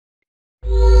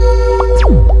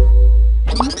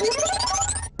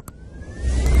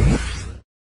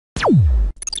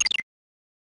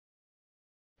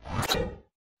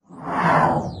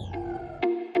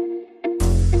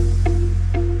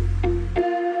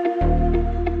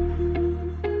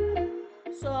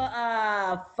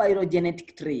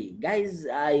phylogenetic tree. Guys,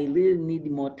 I really need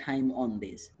more time on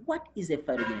this. What is a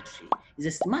phylogenetic tree? It's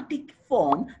a schematic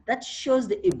form that shows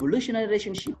the evolutionary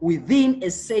relationship within a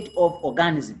set of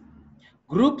organisms,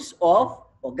 groups of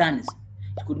organisms.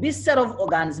 It could be a set of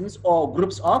organisms or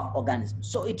groups of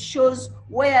organisms. So it shows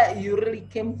where you really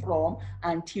came from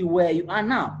until where you are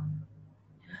now.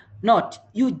 Note,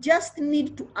 you just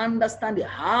need to understand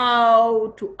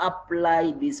how to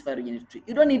apply this phylogenetic tree.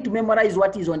 You don't need to memorize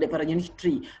what is on the phylogenetic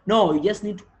tree. No, you just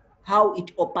need to, how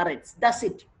it operates. That's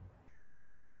it.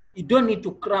 You don't need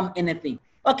to cram anything.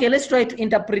 Okay, let's try to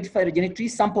interpret phylogenetic tree.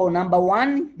 Sample number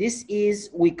 1. This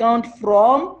is, we count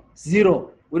from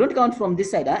 0. We don't count from this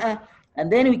side.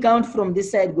 And then we count from this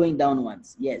side going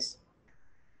downwards. Yes.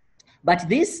 But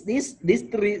this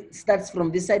tree starts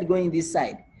from this side going this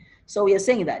side. So we are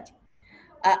saying that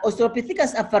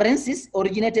Australopithecus afarensis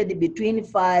originated between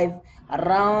 5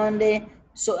 around,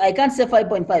 so I can't say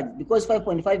 5.5 because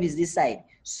 5.5 is this side.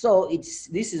 So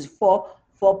this is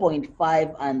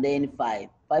 4.5 and then 5,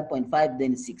 5.5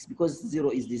 then 6 because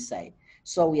 0 is this side.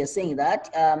 So we are saying that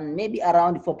maybe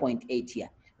around 4.8 here.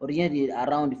 Originated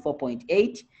around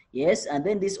 4.8, yes, and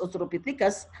then this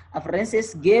Australopithecus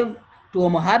afarensis gave to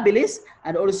Homo habilis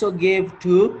and also gave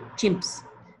to chimps.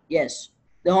 Yes.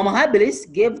 The Homo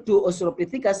habilis gave to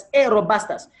Australopithecus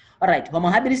robustus. All right, Homo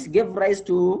habilis gave rise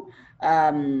to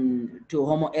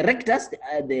Homo erectus,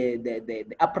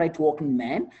 the upright walking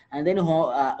man, and then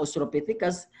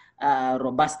Australopithecus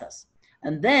robustus.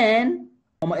 And then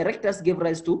Homo erectus gave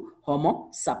rise to Homo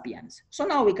sapiens. So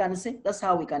now we can say that's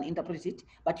how we can interpret it.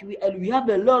 But we have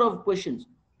a lot of questions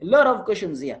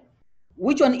here.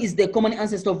 Which one is the common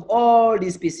ancestor of all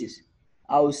these species?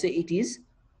 I will say it is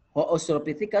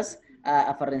Australopithecus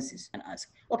afarensis and ask.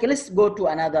 Okay, let's go to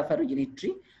another phylogenetic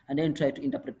tree and then try to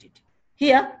interpret it.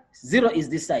 Here, 0 is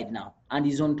this side now and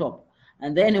is on top.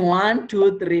 And then 1,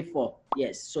 2, 3, 4.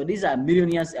 Yes, so these are million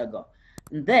years ago.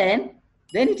 And then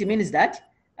it means that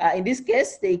in this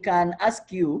case, they can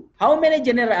ask you how many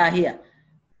genera are here?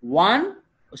 1,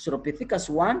 Australopithecus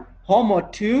 1, Homo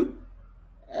 2,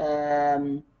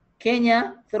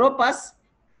 Kenya, Theropus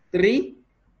 3,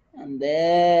 and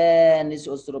then it's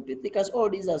Australopithecus. All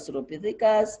these are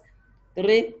Australopithecus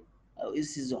 3.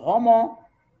 This is Homo.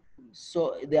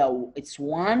 So it's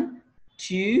 1,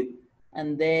 2,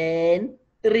 and then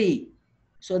 3.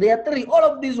 So there are 3. All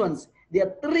of these ones, there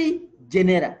are 3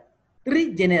 genera.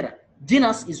 3 genera.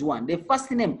 Genus is 1. The first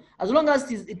name, as long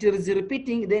as it is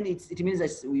repeating, then it means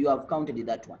that you have counted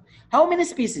that one. How many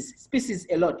species? Species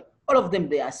a lot. All of them,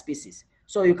 they are species.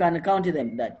 So you can count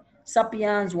them that.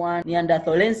 Sapiens 1,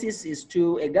 Neanderthalensis is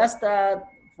 2, Augusta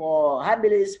 4,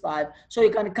 Habilis 5. So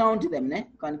you can count them. You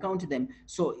can count them.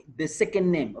 So the second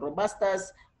name,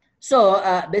 Robustus. So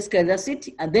basically that's it.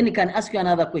 And then you can ask you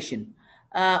another question.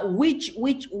 Which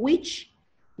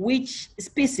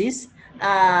species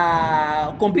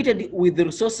competed with the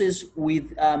resources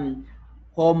with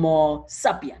Homo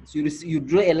sapiens? You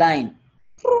draw a line.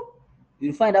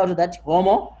 You find out that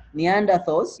Homo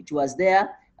Neanderthals, it was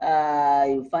there.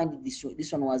 You find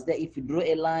this one was there. If you draw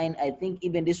a line, I think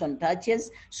even this one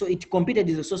touches. So it competed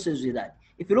the resources with that.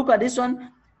 If you look at this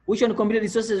one, which one competed the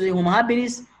resources with Homo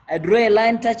habilis? I draw a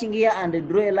line touching here and I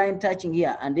draw a line touching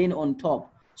here and then on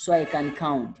top. So I can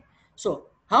count. So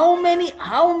how many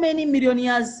million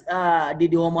years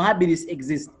did Homo habilis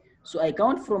exist? So I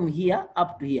count from here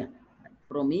up to here.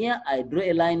 From here, I draw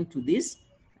a line to this,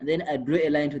 and then I draw a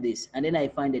line to this, and then I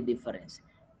find a difference.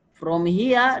 From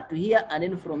here to here, and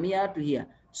then from here to here.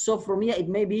 So from here, it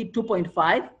may be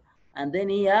 2.5, and then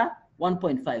here,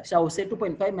 1.5. So I will say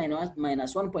 2.5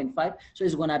 minus 1.5. So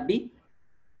it's gonna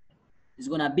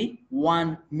be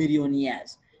 1 million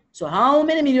years. So how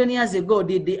many million years ago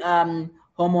did the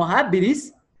Homo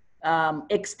habilis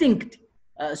extinct?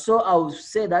 So I will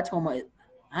say that Homo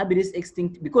habilis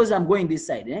extinct because I'm going this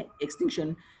side.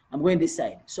 Extinction, I'm going this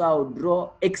side. So I'll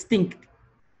draw extinct.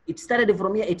 It started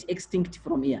from here, it's extinct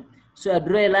from here. So I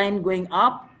draw a line going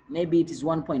up, maybe it is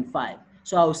 1.5.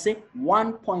 So I'll say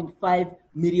 1.5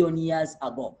 million years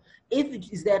ago.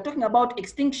 If they are talking about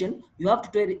extinction, you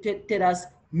have to tell us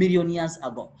million years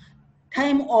ago.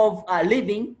 Time of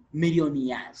living, million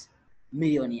years.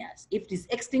 Million years. If it is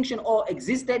extinction or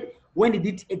existed, when did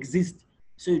it exist?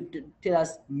 So tell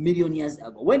us million years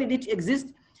ago. When did it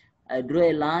exist? I draw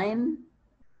a line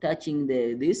touching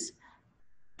this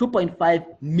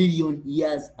 2.5 million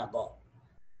years ago.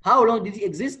 How long did it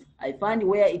exist? I find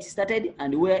where it started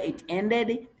and where it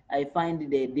ended. I find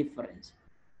the difference.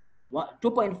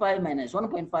 2.5 minus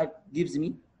 1.5 gives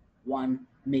me 1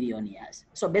 million years.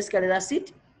 So basically that's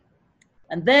it.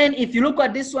 And then if you look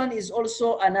at this one, is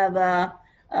also another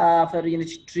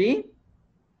phylogenetic tree.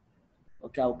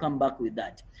 Okay, I'll come back with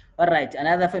that. All right,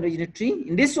 another phylogenetic tree.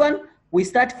 In this one, we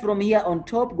start from here on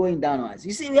top going downwards.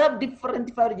 You see, we have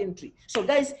different phylogenetic tree. So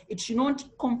guys, it should not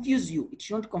confuse you. It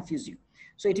should not confuse you.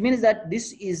 So it means that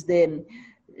this is the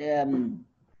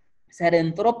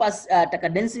Sahelanthropus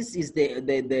takadensis is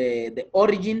the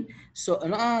origin. So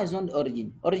no, it's not the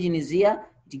origin. Origin is here.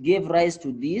 It gave rise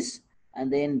to this,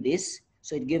 and then this.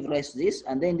 So it gave rise to this,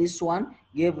 and then this one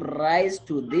gave rise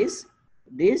to this,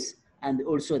 and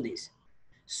also this.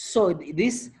 So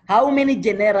this, how many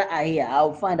genera are here?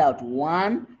 I'll find out.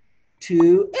 1,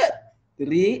 2,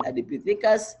 3.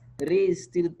 Adipithecus, 3 is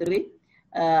still 3.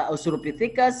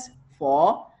 Australopithecus,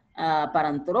 4.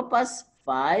 Paranthropus,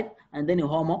 5. And then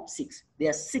Homo, 6. There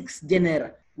are 6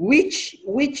 genera. Which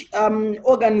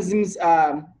organisms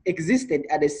existed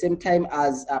at the same time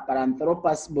as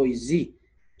Paranthropus boisei?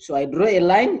 So I draw a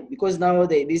line, because now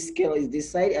this scale is this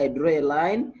side. I draw a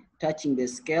line touching the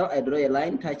scale. I draw a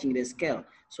line touching the scale.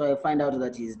 So I find out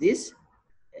that is this.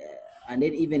 And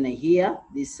then even here,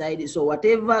 this side. So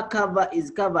whatever cover is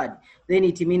covered, then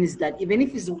it means that even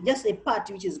if it's just a part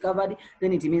which is covered,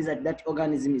 then it means that that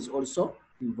organism is also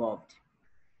involved.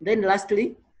 Then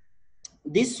lastly,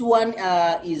 this one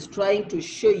is trying to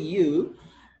show you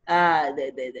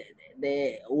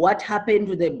what happened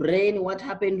to the brain, what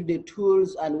happened to the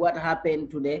tools, and what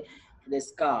happened to the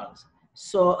skulls.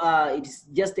 So it's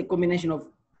just a combination of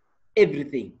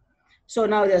everything. So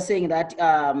now they're saying that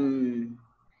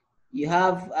you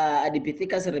have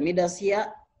Adipithecus remedus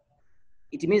here.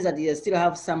 It means that you still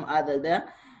have some other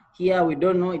there. Here we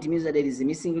don't know. It means that there is a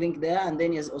missing link there. And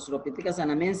then there's Australopithecus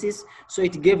anamensis. So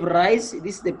it gave rise.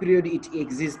 This is the period it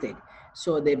existed.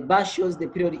 So the bar shows the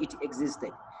period it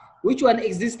existed. Which one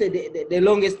existed the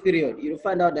longest period? You'll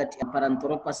find out that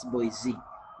Paranthropus boisei.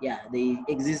 Yeah, they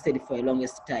existed for the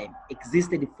longest time.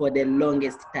 Existed for the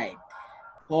longest time.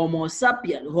 Homo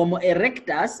sapiens, Homo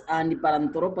erectus, and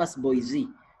Paranthropus boisei.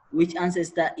 Which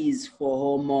ancestor is for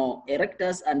Homo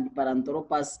erectus and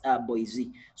Paranthropus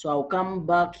boisei? So I'll come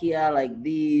back here like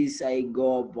this. I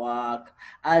go back.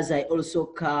 As I also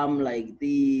come like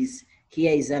this.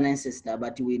 Here is an ancestor,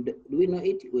 but do we know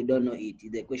it? We don't know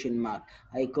it. The question mark.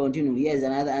 I continue. Here is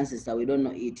another ancestor. We don't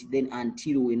know it. Then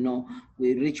until we know,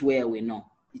 we reach where we know.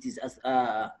 It is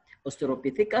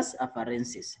Australopithecus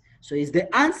afarensis. So it's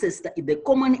the ancestor, the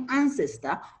common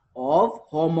ancestor of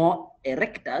Homo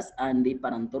erectus and the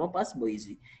Paranthropus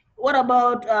boisei. What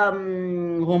about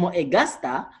Homo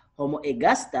ergaster? Homo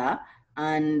ergaster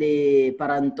and the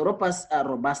Paranthropus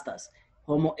robustus.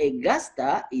 Homo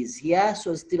ergaster is here,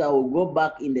 so still I will go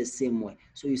back in the same way.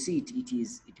 So you see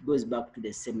it goes back to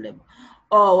the same level.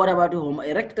 Oh, what about Homo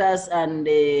erectus and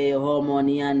the Homo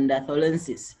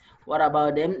neanderthalensis? What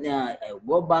about them? I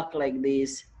go back like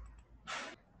this.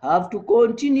 I have to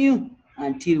continue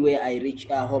until where I reach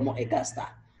Homo ergaster.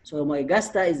 So Homo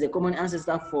ergaster is the common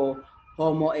ancestor for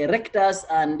Homo erectus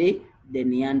and the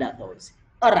Neanderthals.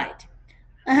 All right.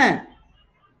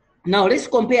 Now let's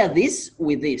compare this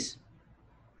with this.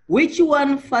 Which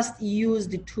one first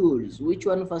used tools? Which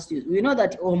one first used? We know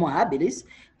that Homo habilis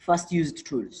first used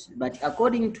tools, but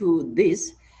according to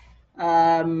this,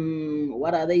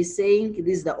 what are they saying?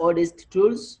 These are the oldest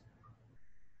tools.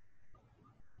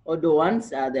 Older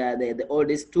ones are the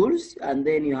oldest tools, and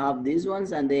then you have these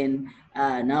ones, and then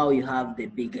now you have the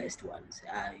biggest ones.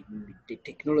 The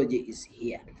technology is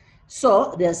here.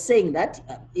 So they're saying that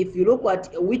if you look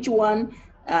at which one,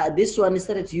 this one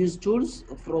started to use tools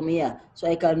from here. So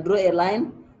I can draw a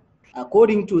line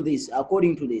according to this,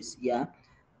 yeah.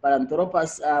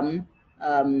 Paranthropus,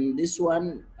 this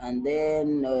one, and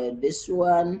then this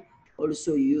one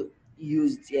also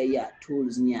used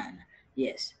tools,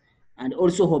 yes. And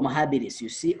also Homo habilis, you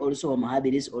see, also Homo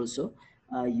habilis also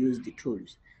use the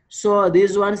tools. So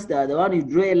these ones, the one you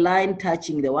draw a line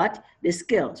touching the what? The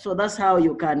scale. So that's how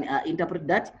you can interpret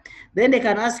that. Then they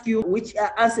can ask you which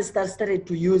ancestors started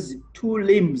to use 2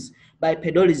 limbs by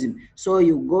pedolism. So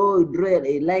you go draw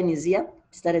a line is here,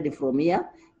 started from here,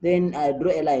 then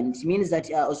draw a line. It means that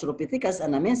Australopithecus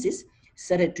anamensis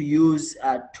started to use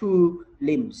 2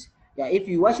 limbs. Yeah, if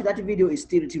you watch that video,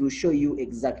 it will show you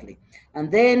exactly. And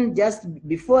then just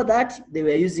before that, they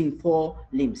were using 4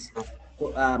 limbs,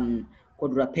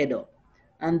 quadrupedal.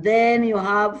 And then you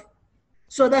have,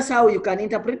 so that's how you can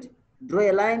interpret.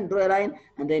 Draw a line,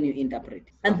 and then you interpret.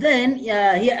 And then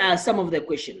here are some of the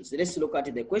questions. Let's look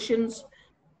at the questions.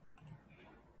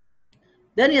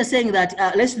 Then you're saying that,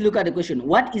 let's look at the question.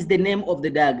 What is the name of the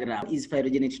diagram? Is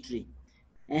phylogenetic tree.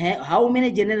 How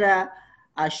many genera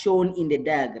are shown in the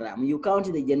diagram? You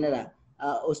count the genera.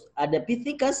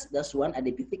 Adipithecus, that's 1.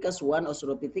 Adipithecus 1.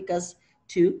 Australopithecus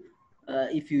 2.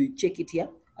 If you check it here,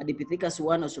 Adipithecus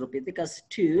 1, Australopithecus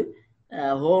 2,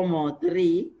 Homo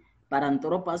 3,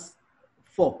 Paranthropus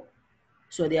 4.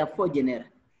 So there are 4 genera.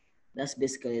 That's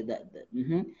basically that.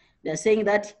 They're saying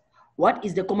that what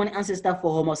is the common ancestor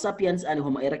for Homo sapiens and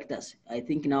Homo erectus? I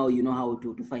think now you know how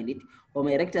to find it. Homo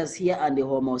erectus here and the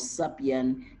Homo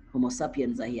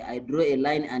sapiens are here. I draw a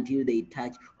line until they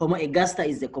touch. Homo ergaster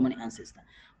is the common ancestor.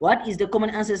 What is the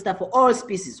common ancestor for all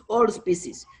species? All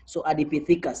species. So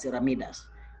Adipithecus ramidas.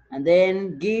 And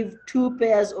then give 2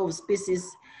 pairs of species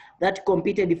that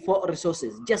competed for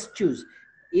resources. Just choose.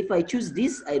 If I choose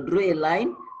this, I draw a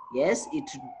line. Yes, it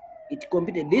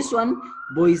competed. This one,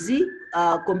 Boise,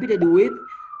 competed with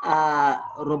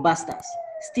Robustus.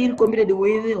 Still competed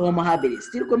with Homo habilis.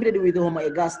 Still competed with Homo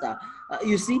ergaster.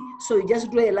 You see, so you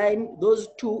just draw a line, those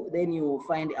 2, then you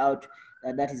find out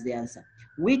that is the answer.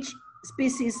 Which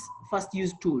species first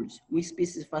used tools? Which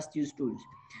species first used tools?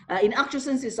 In actual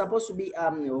sense, it's supposed to be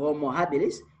Homo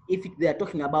habilis if they are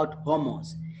talking about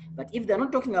homos. But if they're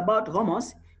not talking about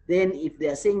homos, then if they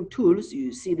are saying tools,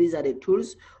 you see these are the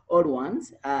tools, all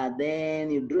ones. Then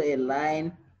you draw a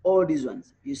line, all these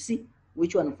ones. You see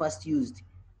which one first used.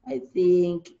 I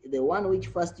think the one which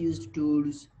first used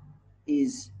tools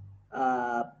is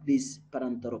this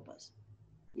Paranthropus.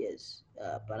 Yes,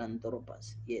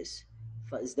 Paranthropus. Yes,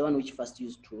 it's the one which first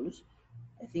used tools.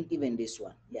 I think even this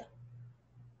one, yeah.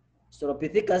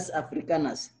 Australopithecus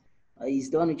africanus is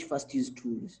the one which first used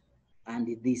tools,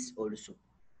 and this also,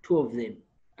 2 of them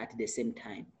at the same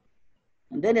time.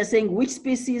 And then they're saying which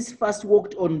species first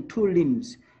walked on 2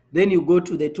 limbs. Then you go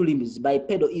to the 2 limbs.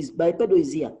 Bipedal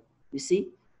is here. You see,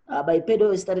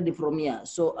 bipedal started from here.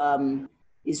 So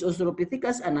it's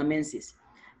Australopithecus anamensis.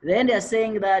 Then they're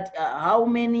saying that how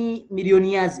many million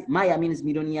years, Maya means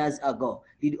million years ago,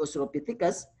 did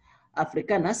Australopithecus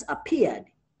africanus appeared?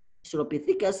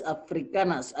 Australopithecus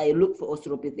africanus, I look for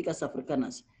Australopithecus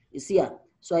africanus. It's here.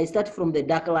 So I start from the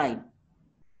dark line.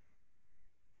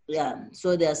 Yeah,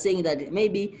 so they are saying that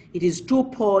maybe it is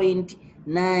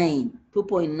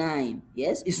 2.9.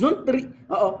 Yes, it's not 3.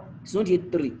 It's not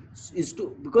yet 3. It's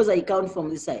 2 because I count from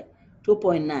this side.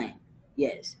 2.9.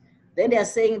 Yes. Then they are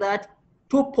saying that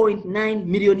 2.9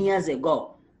 million years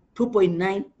ago,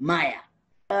 2.9 Maya.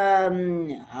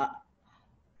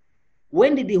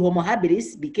 When did the Homo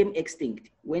habilis become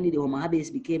extinct? When did the Homo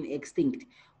habilis become extinct?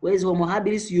 Where is Homo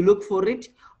habilis? You look for it.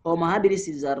 Homo habilis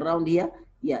is around here.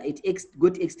 Yeah, it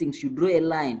got extinct. You draw a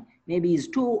line. Maybe it's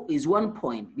 2 is 1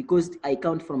 point because I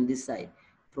count from this side,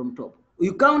 from top.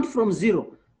 You count from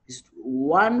 0. It's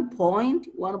 1 point,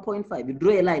 1.5. You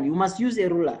draw a line. You must use a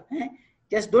ruler.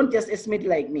 Don't just estimate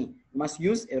like me. You must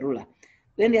use a ruler.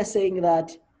 Then they are saying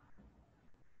that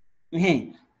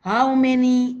how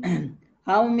many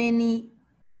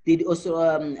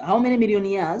million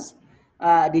years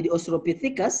did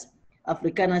Australopithecus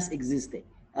africanus exist?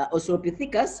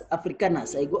 Australopithecus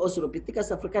africanus. I go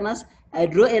Australopithecus africanus. I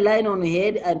draw a line on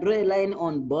head. I draw a line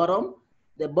on bottom.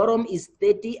 The bottom is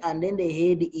 30, and then the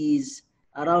head is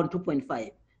around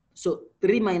 2.5. So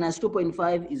 3 minus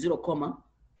 2.5 is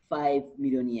 0.5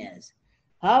 million years.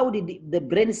 How did the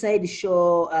brain size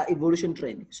show evolution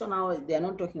trend? So now they are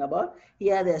not talking about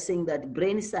here. They are saying that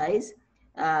brain size,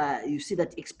 you see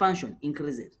that expansion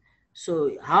increases.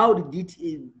 So how did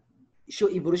it show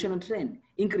evolutionary trend?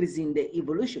 Increase in the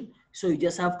evolution. So you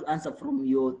just have to answer from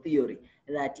your theory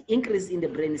that increase in the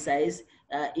brain size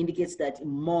indicates that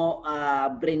more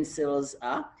brain cells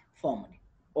are formed,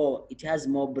 or it has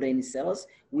more brain cells,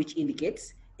 which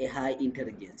indicates a high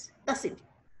intelligence. That's it.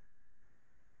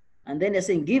 And then they're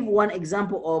saying, give one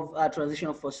example of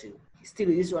transitional fossil. Still,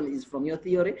 this one is from your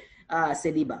theory,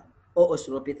 Sediba, or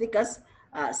Australopithecus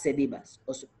sedibus.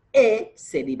 Also, A,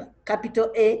 Sediba.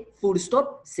 Capital A, full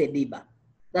stop, Sediba.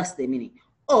 That's the meaning.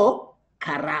 Or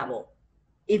Carabo.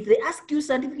 If they ask you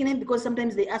scientific name, because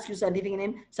sometimes they ask you scientific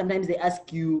name, sometimes they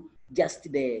ask you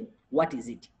just the what is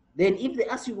it. Then if they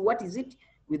ask you what is it,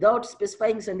 without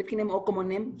specifying scientific name or common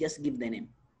name, just give the name.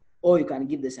 Or you can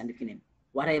give the scientific name,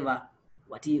 whatever,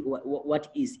 what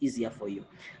is easier for you.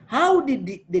 How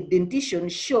did the dentition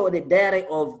show the diary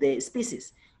of the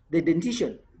species? The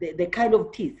dentition, the kind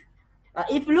of teeth.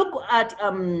 If you look at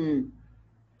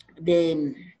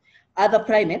the other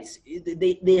primates,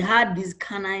 they had these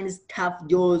canines, tough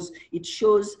jaws. It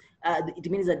shows,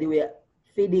 it means that they were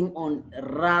feeding on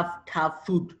rough, tough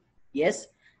food, yes?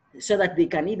 So that they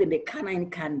can, even the canine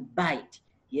can bite,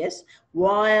 yes?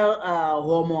 While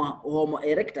Homo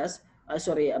erectus,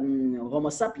 Homo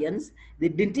sapiens, the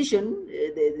dentition,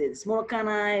 the small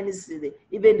canines,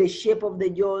 even the shape of the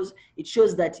jaws, it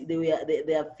shows that they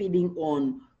are feeding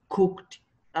on cooked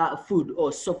food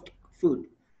or soft food,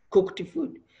 cooked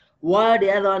food. While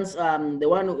the other ones, the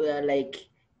one like,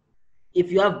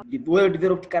 if you have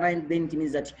well-developed canine, then it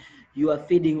means that you are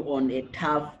feeding on a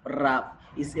tough wrap.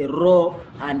 It's a raw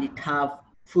and tough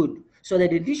food. So the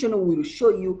nutrition will show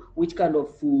you which kind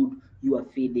of food you are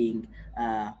feeding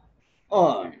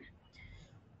on.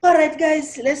 All right,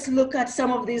 guys, let's look at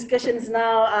some of these questions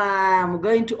now. I'm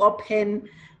going to open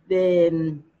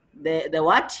the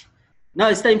what? Now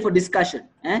it's time for discussion.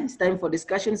 It's time for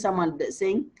discussion. Someone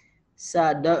saying,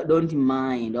 sir, don't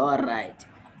mind. All right.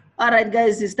 All right,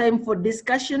 guys, it's time for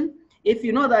discussion. If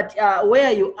you know that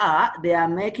where you are, they are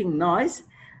making noise,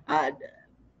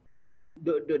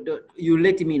 you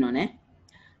let me know.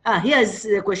 Here's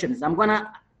the questions. I'm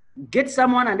gonna get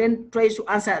someone and then try to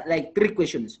answer like 3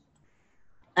 questions.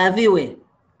 Viewer,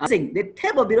 I'm saying the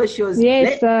table below shows.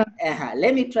 Yes, sir.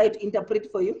 Let me try to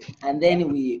interpret for you, and then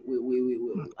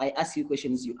I ask you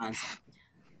questions, you answer.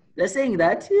 They're saying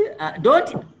that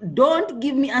don't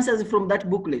give me answers from that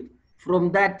booklet,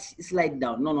 from that slide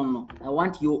down. No. I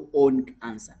want your own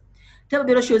answer. Table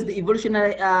below shows the evolution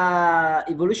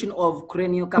of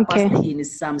cranial capacity in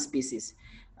some species.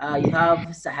 You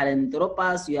have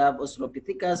Sahelanthropus, you have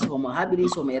Australopithecus, Homo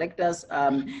habilis, Homo erectus,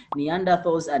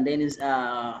 Neanderthals, and then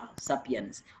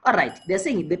Sapiens. All right, they're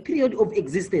saying the period of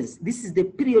existence. This is the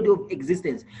period of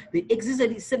existence. They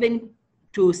existed 7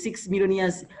 to 6 million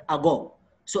years ago.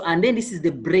 So, and then this is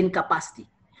the brain capacity.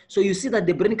 So you see that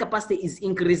the brain capacity is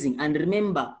increasing. And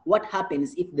remember what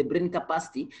happens if the brain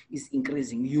capacity is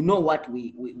increasing. You know what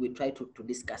we try to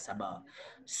discuss about.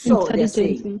 So they're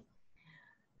saying,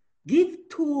 give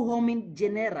 2 hominid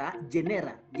genera,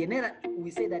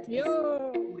 we say that